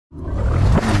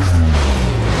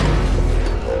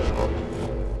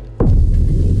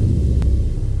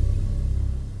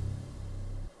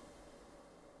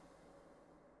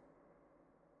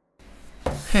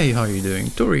Hey, how you doing?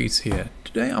 Tori is here.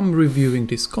 Today I'm reviewing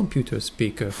this computer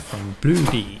speaker from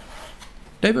Bluedee.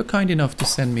 They were kind enough to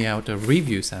send me out a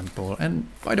review sample, and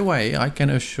by the way, I can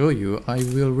assure you I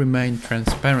will remain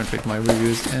transparent with my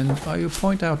reviews and I will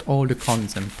point out all the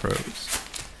cons and pros.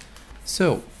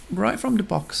 So, right from the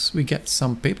box we get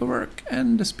some paperwork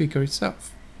and the speaker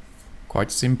itself. Quite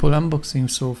simple unboxing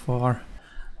so far.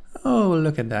 Oh,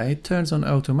 look at that, it turns on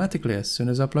automatically as soon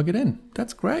as I plug it in.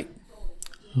 That's great.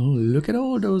 Oh, look at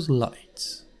all those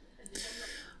lights.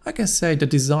 I can say the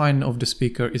design of the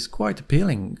speaker is quite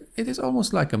appealing. It is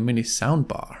almost like a mini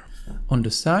soundbar. On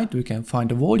the side we can find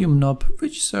a volume knob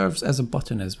which serves as a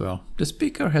button as well. The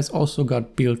speaker has also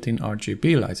got built-in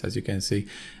RGB lights, as you can see,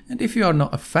 and if you are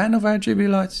not a fan of RGB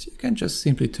lights you can just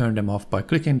simply turn them off by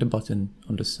clicking the button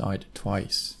on the side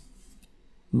twice.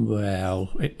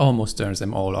 Well, it almost turns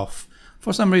them all off.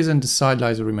 For some reason the side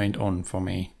lights remained on for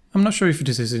me. I'm not sure if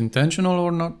this is intentional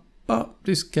or not, but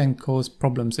this can cause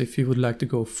problems if you would like to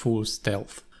go full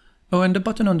stealth. Oh, and the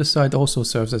button on the side also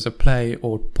serves as a play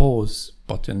or pause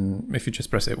button if you just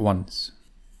press it once.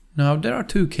 Now there are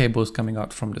two cables coming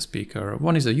out from the speaker.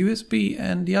 One is a USB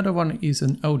and the other one is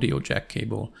an audio jack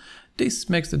cable. This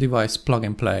makes the device plug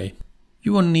and play.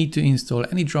 You won't need to install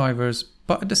any drivers,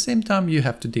 but at the same time you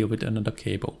have to deal with another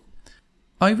cable.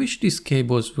 I wish these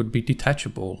cables would be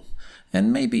detachable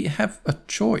and maybe have a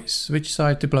choice which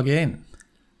side to plug in.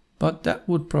 But that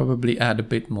would probably add a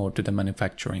bit more to the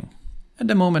manufacturing. At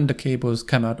the moment the cables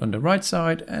come out on the right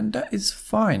side and that is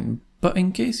fine, but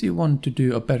in case you want to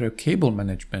do a better cable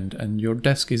management and your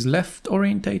desk is left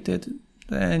orientated,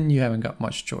 then you haven't got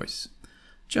much choice.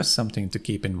 Just something to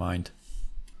keep in mind.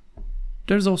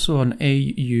 There's also an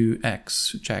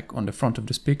AUX jack on the front of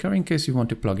the speaker in case you want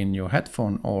to plug in your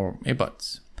headphone or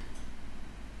earbuds.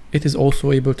 It is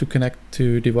also able to connect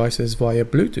to devices via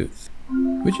Bluetooth.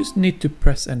 We just need to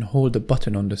press and hold the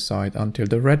button on the side until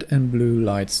the red and blue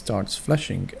light starts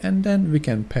flashing, and then we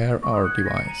can pair our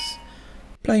device.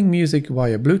 Playing music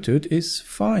via Bluetooth is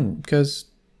fine because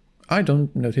I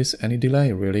don't notice any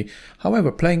delay really.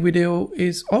 However, playing video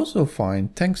is also fine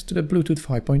thanks to the Bluetooth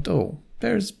 5.0.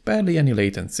 There's barely any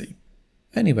latency.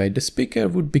 Anyway, the speaker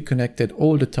would be connected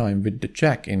all the time with the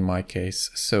jack in my case,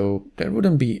 so there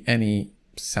wouldn't be any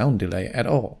sound delay at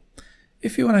all.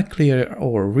 If you want to clear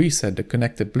or reset the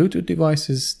connected Bluetooth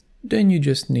devices, then you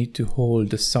just need to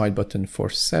hold the side button for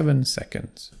 7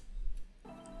 seconds.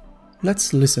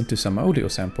 Let's listen to some audio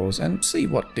samples and see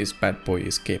what this bad boy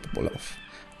is capable of.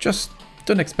 Just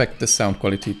don't expect the sound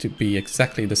quality to be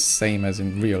exactly the same as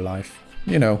in real life.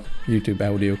 You know, YouTube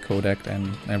audio codec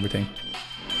and everything.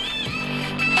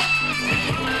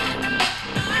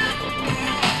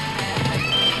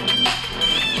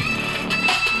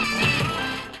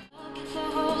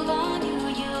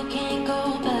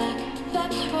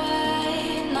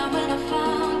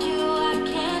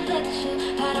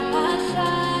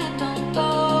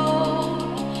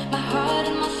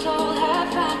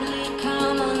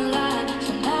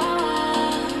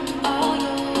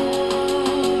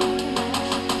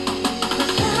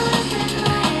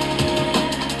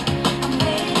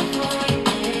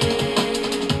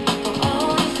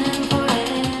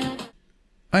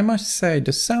 I must say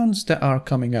the sounds that are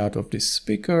coming out of this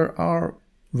speaker are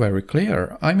very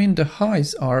clear. I mean, the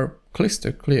highs are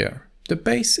crystal clear. The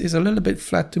bass is a little bit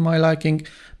flat to my liking,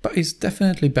 but it's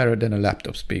definitely better than a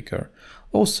laptop speaker.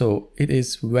 Also, it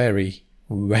is very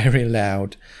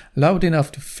loud. Loud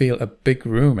enough to fill a big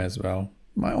room as well.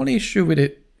 My only issue with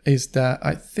it is that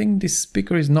I think this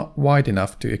speaker is not wide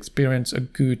enough to experience a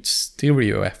good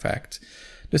stereo effect.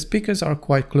 The speakers are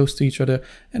quite close to each other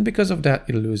and because of that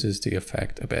it loses the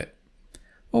effect a bit.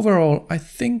 Overall, I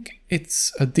think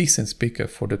it's a decent speaker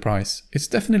for the price. It's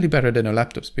definitely better than a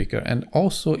laptop speaker, and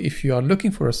also if you are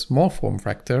looking for a small form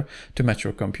factor to match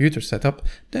your computer setup,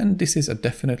 then this is a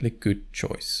definitely good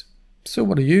choice. So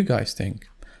what do you guys think?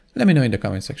 Let me know in the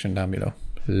comment section down below.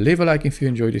 Leave a like if you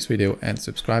enjoyed this video and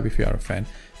subscribe if you are a fan.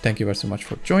 Thank you very so much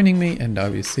for joining me and I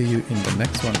will see you in the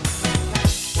next one.